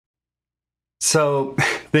So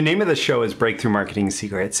the name of the show is Breakthrough Marketing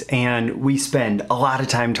Secrets, and we spend a lot of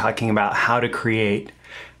time talking about how to create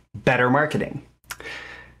better marketing.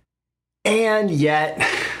 And yet,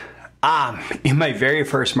 in my very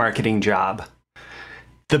first marketing job,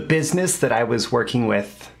 the business that I was working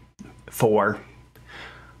for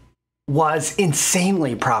was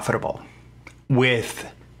insanely profitable with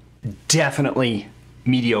definitely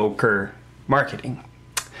mediocre marketing.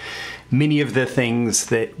 Many of the things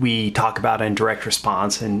that we talk about in direct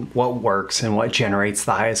response and what works and what generates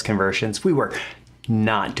the highest conversions, we were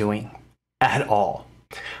not doing at all.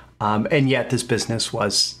 And yet this business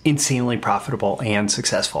was insanely profitable and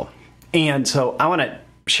successful. And so I want to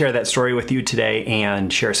share that story with you today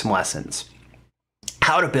and share some lessons.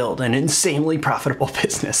 How to build an insanely profitable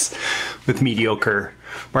business with mediocre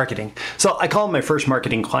marketing. So I call him my first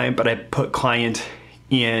marketing client, but I put client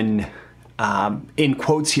in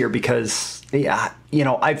quotes here because,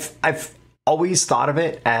 I've always thought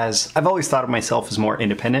of myself as more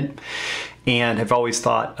independent, and I've always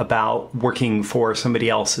thought about working for somebody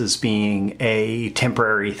else as being a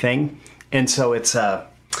temporary thing. And so it's a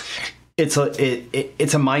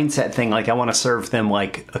mindset thing. Like I want to serve them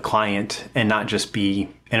like a client and not just be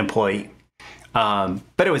an employee. But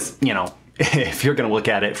it was, if you're going to look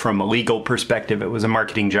at it from a legal perspective, it was a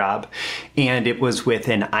marketing job, and it was with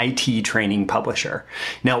an IT training publisher.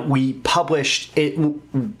 Now, we published it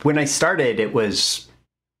when I started. It was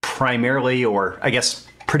primarily, or I guess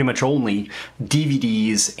pretty much only,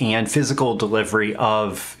 DVDs and physical delivery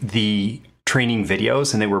of the training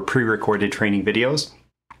videos, and they were pre-recorded training videos.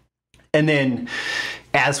 And then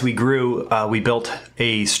as we grew, we built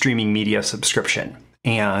a streaming media subscription,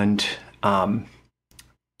 and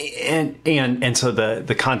so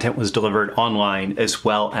the content was delivered online as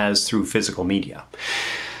well as through physical media.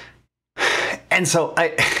 And so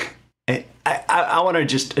I want to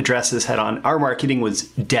just address this head on. Our marketing was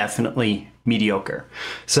definitely mediocre.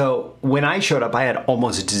 So when I showed up, I had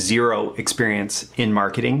almost zero experience in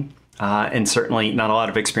marketing. And certainly not a lot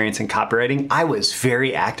of experience in copywriting. I was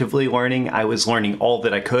very actively learning. I was learning all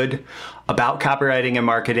that I could about copywriting and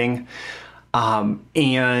marketing.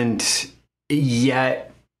 And yet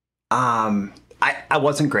I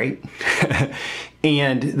wasn't great.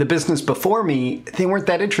 And the business before me, they weren't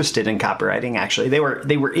that interested in copywriting, actually. They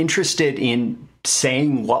were interested in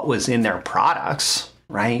saying what was in their products,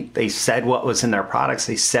 right? They said what was in their products.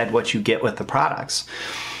 They said what you get with the products.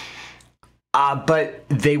 But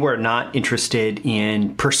they were not interested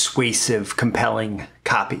in persuasive, compelling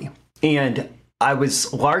copy. And I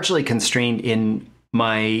was largely constrained in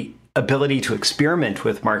my ability to experiment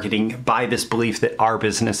with marketing by this belief that our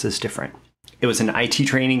business is different. It was an IT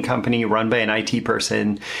training company run by an IT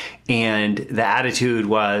person. And the attitude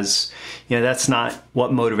was, that's not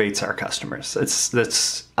what motivates our customers.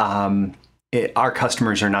 Our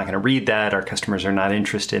customers are not going to read that. Our customers are not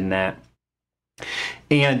interested in that.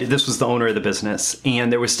 And this was the owner of the business.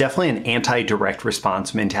 And there was definitely an anti-direct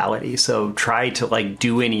response mentality. So try to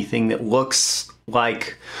do anything that looks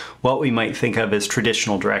like what we might think of as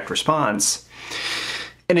traditional direct response.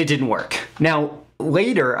 And it didn't work. Now,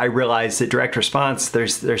 later, I realized that direct response,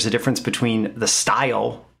 there's a difference between the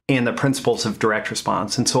style and the principles of direct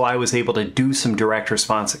response. And so I was able to do some direct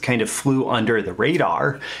response that kind of flew under the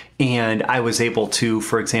radar. And I was able to,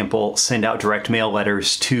 for example, send out direct mail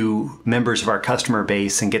letters to members of our customer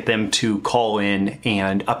base and get them to call in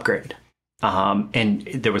and upgrade. And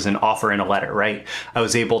there was an offer in a letter, right? I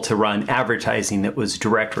was able to run advertising that was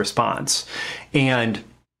direct response. And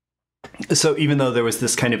so even though there was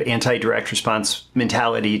this kind of anti-direct response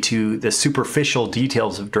mentality to the superficial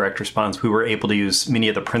details of direct response, we were able to use many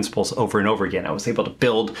of the principles over and over again. I was able to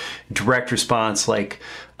build direct response like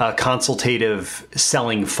consultative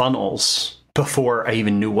selling funnels before I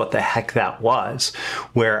even knew what the heck that was,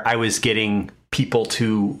 where I was getting people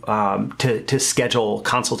to schedule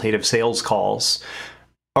consultative sales calls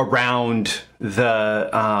around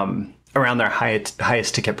around their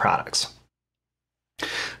highest ticket products.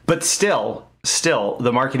 But still,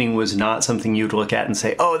 the marketing was not something you'd look at and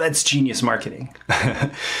say, oh, that's genius marketing.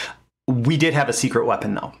 We did have a secret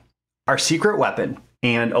weapon, though. Our secret weapon,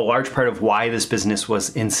 and a large part of why this business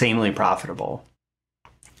was insanely profitable.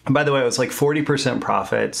 And by the way, it was like 40%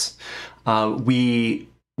 profits.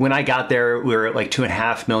 When I got there, we were at like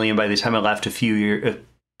 2.5 million. By the time I left a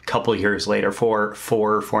couple of years later,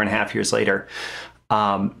 4.5 years later,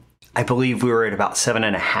 I believe we were at about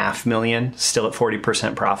 7.5 million, still at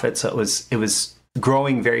 40% profit. So it was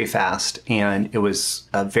growing very fast, and it was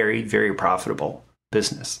a very, very profitable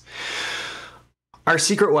business. Our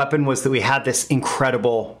secret weapon was that we had this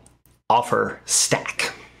incredible offer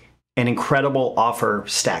stack. an incredible offer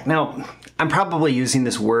stack. Now, I'm probably using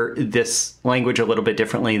this language a little bit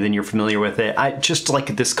differently than you're familiar with it. I just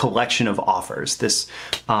like this collection of offers, this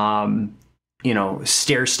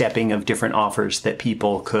stair-stepping of different offers that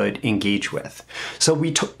people could engage with. So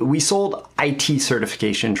we sold IT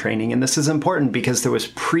certification training, and this is important because there was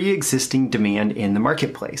pre-existing demand in the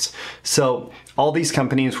marketplace. So all these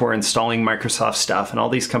companies were installing Microsoft stuff, and all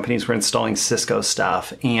these companies were installing Cisco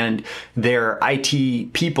stuff, and their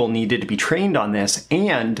IT people needed to be trained on this.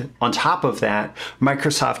 And on top of that,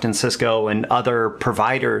 Microsoft and Cisco and other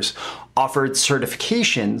providers offered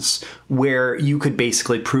certifications where you could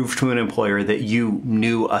basically prove to an employer that you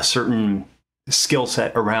knew a certain skill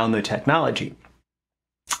set around the technology.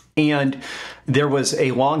 And there was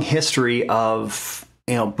a long history of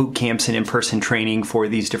boot camps and in-person training for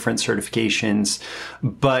these different certifications.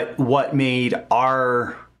 But what made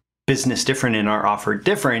our business different and our offer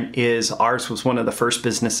different is ours was one of the first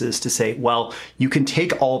businesses to say, well, you can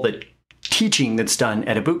take all the teaching that's done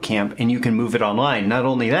at a boot camp and you can move it online. Not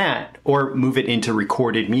only that, or move it into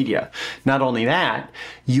recorded media. Not only that,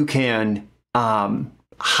 you can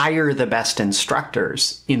hire the best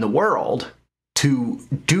instructors in the world to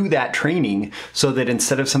do that training, so that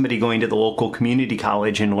instead of somebody going to the local community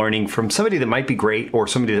college and learning from somebody that might be great or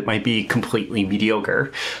somebody that might be completely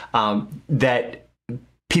mediocre, that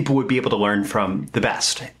people would be able to learn from the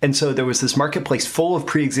best. And so there was this marketplace full of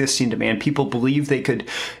pre-existing demand. People believed they could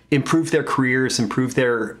improve their careers, improve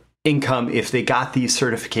their income if they got these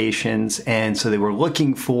certifications. And so they were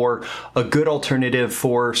looking for a good alternative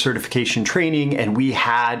for certification training. And we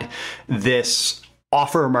had this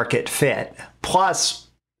offer market fit, plus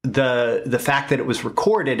the fact that it was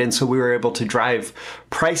recorded. And so we were able to drive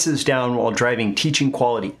prices down while driving teaching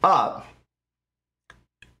quality up,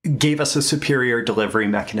 gave us a superior delivery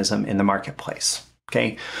mechanism in the marketplace.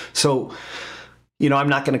 Okay. So, I'm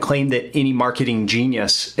not going to claim that any marketing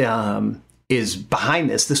genius is behind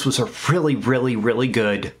this. This was a really, really, really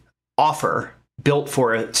good offer built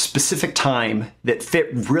for a specific time that fit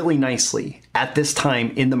really nicely at this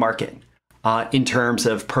time in the market in terms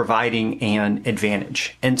of providing an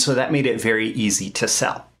advantage. And so that made it very easy to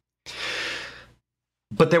sell.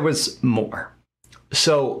 But there was more.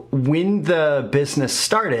 So when the business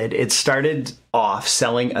started, it started off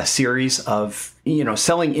selling a series of,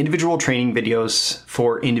 selling individual training videos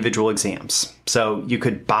for individual exams. So you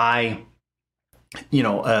could buy, a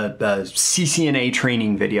CCNA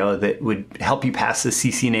training video that would help you pass the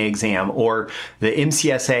CCNA exam, or the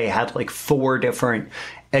MCSA had like 4 different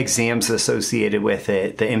exams associated with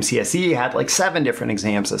it. The MCSE had like 7 different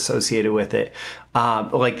exams associated with it.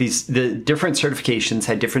 The different certifications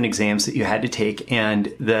had different exams that you had to take,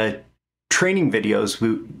 and the training videos,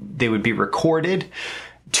 they would be recorded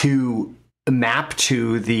to map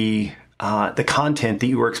to the content that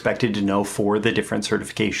you were expected to know for the different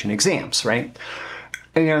certification exams, right?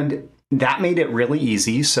 And that made it really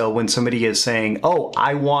easy. So when somebody is saying, "Oh,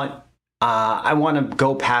 I want to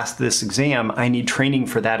go past this exam, I need training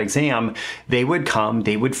for that exam," they would come,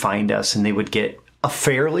 they would find us, and they would get a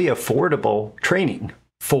fairly affordable training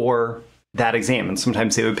for that exam. And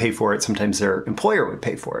sometimes they would pay for it, sometimes their employer would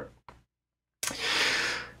pay for it.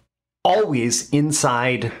 Always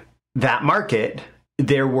inside that market,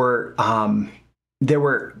 there were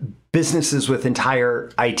businesses with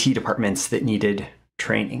entire IT departments that needed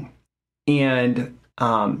training. And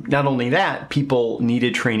not only that, people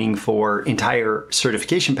needed training for entire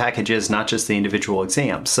certification packages, not just the individual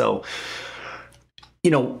exams. So,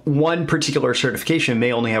 one particular certification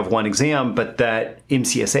may only have 1 exam, but that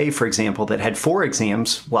MCSA, for example, that had 4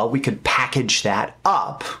 exams, well, we could package that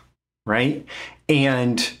up, right?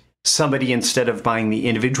 And somebody, instead of buying the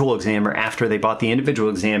individual exam, or after they bought the individual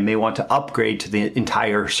exam, may want to upgrade to the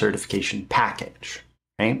entire certification package.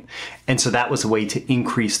 Right? And so that was a way to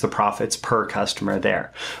increase the profits per customer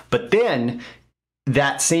there. But then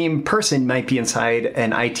that same person might be inside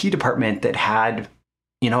an IT department that had,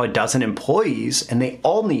 a dozen employees, and they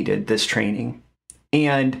all needed this training.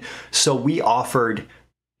 And so we offered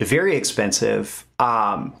very expensive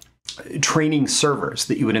training servers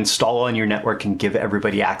that you would install on your network and give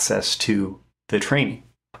everybody access to the training.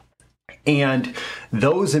 And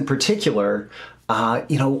those in particular,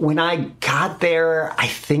 when I got there, I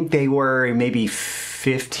think they were maybe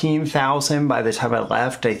 $15,000. By the time I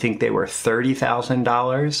left, I think they were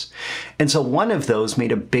 $30,000. And so one of those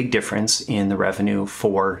made a big difference in the revenue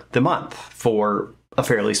for the month for a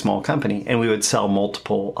fairly small company. And we would sell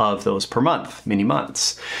multiple of those per month, many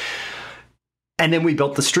months. And then we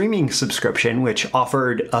built the streaming subscription, which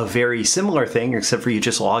offered a very similar thing, except for you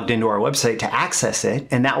just logged into our website to access it.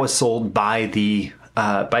 And that was sold by the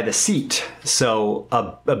by the seat. So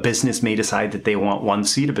a business may decide that they want 1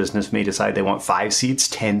 seat. A business may decide they want 5 seats,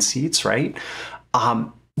 10 seats, right?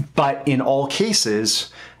 But in all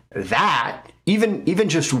cases, that even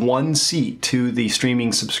just 1 seat to the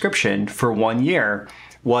streaming subscription for 1 year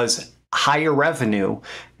was higher revenue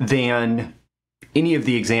than any of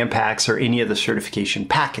the exam packs or any of the certification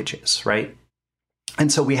packages, right?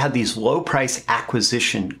 And so we had these low price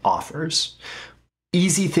acquisition offers,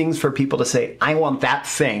 easy things for people to say, I want that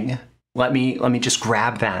thing. Let me just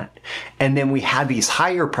grab that. And then we had these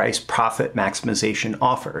higher price profit maximization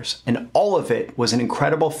offers. And all of it was an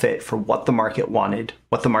incredible fit for what the market wanted,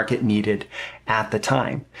 what the market needed at the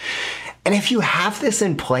time. And if you have this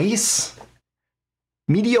in place,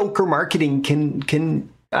 mediocre marketing can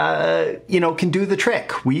do the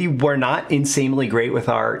trick. We were not insanely great with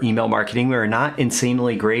our email marketing. We were not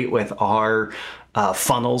insanely great with our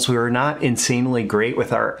funnels. We were not insanely great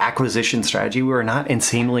with our acquisition strategy. We were not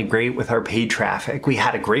insanely great with our paid traffic. We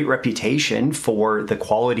had a great reputation for the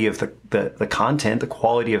quality of the content, the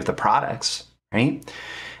quality of the products, right?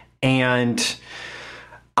 And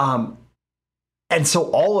so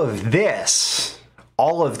all of this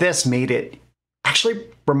made it actually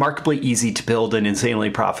remarkably easy to build an insanely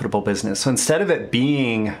profitable business. So instead of it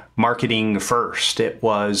being marketing first, it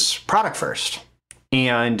was product first.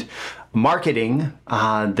 And marketing,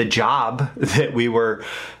 the job that we were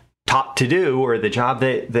taught to do, or the job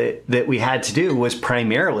that we had to do, was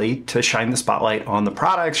primarily to shine the spotlight on the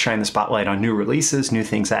products, shine the spotlight on new releases, new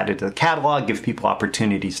things added to the catalog, give people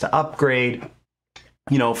opportunities to upgrade.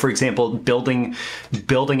 For example, building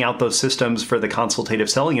out those systems for the consultative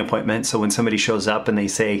selling appointment. So when somebody shows up and they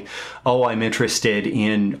say, oh, I'm interested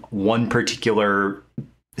in one particular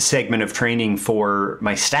segment of training for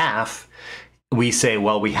my staff, we say,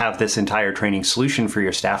 well, we have this entire training solution for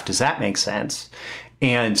your staff. Does that make sense?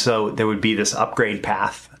 And so there would be this upgrade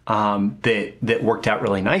path that worked out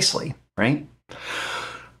really nicely, right?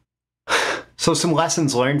 So some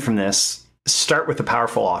lessons learned from this: start with a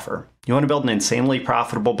powerful offer. You want to build an insanely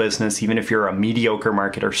profitable business, even if you're a mediocre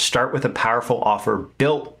marketer, start with a powerful offer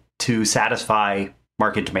built to satisfy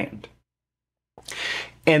market demand.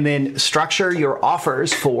 And then structure your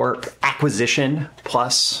offers for acquisition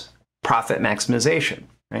plus profit maximization,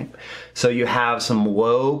 right? So you have some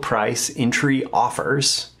low price entry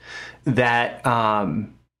offers that are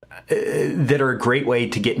a great way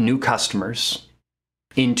to get new customers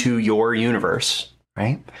into your universe,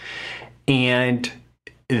 right? And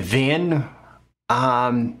then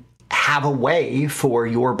have a way for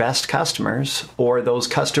your best customers, or those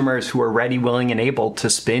customers who are ready, willing, and able to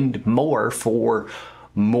spend more for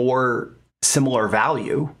more similar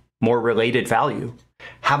value, more related value,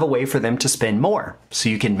 have a way for them to spend more so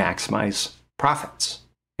you can maximize profits.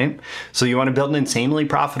 Okay? So you want to build an insanely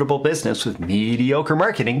profitable business with mediocre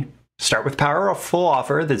marketing. Start with powerful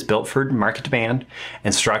offer that's built for market demand,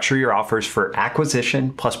 and structure your offers for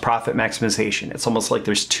acquisition plus profit maximization. It's almost like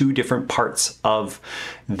there's 2 different parts of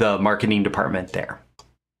the marketing department there.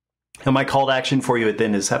 And my call to action for you at the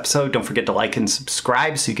end of this episode: don't forget to like and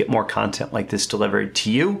subscribe so you get more content like this delivered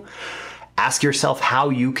to you. Ask yourself how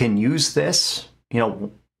you can use this.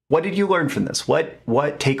 What did you learn from this? What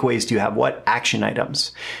takeaways do you have? What action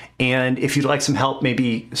items? And if you'd like some help,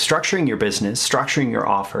 maybe structuring your business, structuring your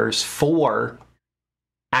offers for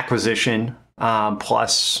acquisition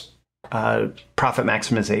plus profit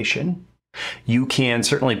maximization, you can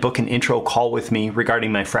certainly book an intro call with me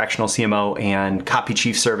regarding my fractional CMO and copy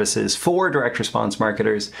chief services for direct response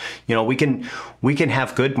marketers. We can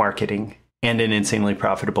have good marketing and an insanely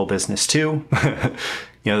profitable business too.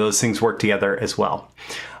 Those things work together as well.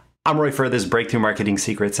 I'm Roy for this Breakthrough Marketing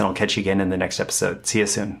Secrets, and I'll catch you again in the next episode. See you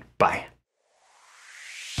soon. Bye.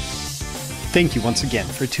 Thank you once again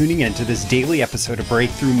for tuning in to this daily episode of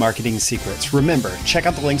Breakthrough Marketing Secrets. Remember, check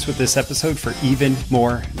out the links with this episode for even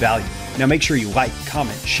more value. Now make sure you like,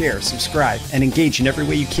 comment, share, subscribe, and engage in every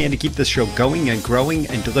way you can to keep this show going and growing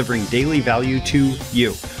and delivering daily value to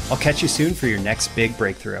you. I'll catch you soon for your next big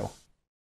breakthrough.